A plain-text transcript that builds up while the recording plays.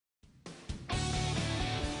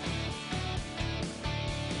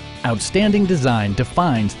Outstanding design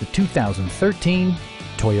defines the 2013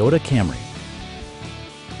 Toyota Camry.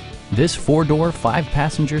 This four-door,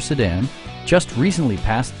 five-passenger sedan just recently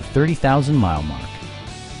passed the 30,000-mile mark.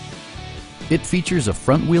 It features a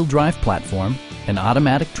front-wheel drive platform, an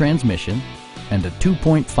automatic transmission, and a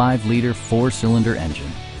 2.5-liter four-cylinder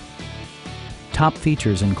engine. Top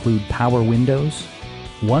features include power windows,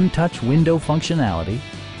 one-touch window functionality,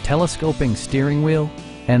 telescoping steering wheel,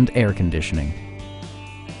 and air conditioning.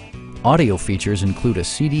 Audio features include a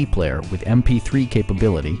CD player with MP3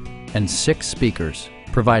 capability and 6 speakers,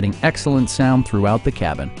 providing excellent sound throughout the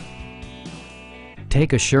cabin.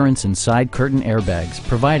 Take assurance in side curtain airbags,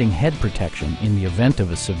 providing head protection in the event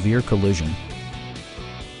of a severe collision.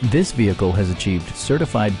 This vehicle has achieved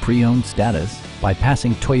certified pre-owned status by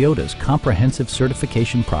passing Toyota's comprehensive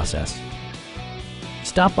certification process.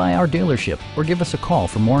 Stop by our dealership or give us a call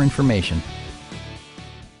for more information.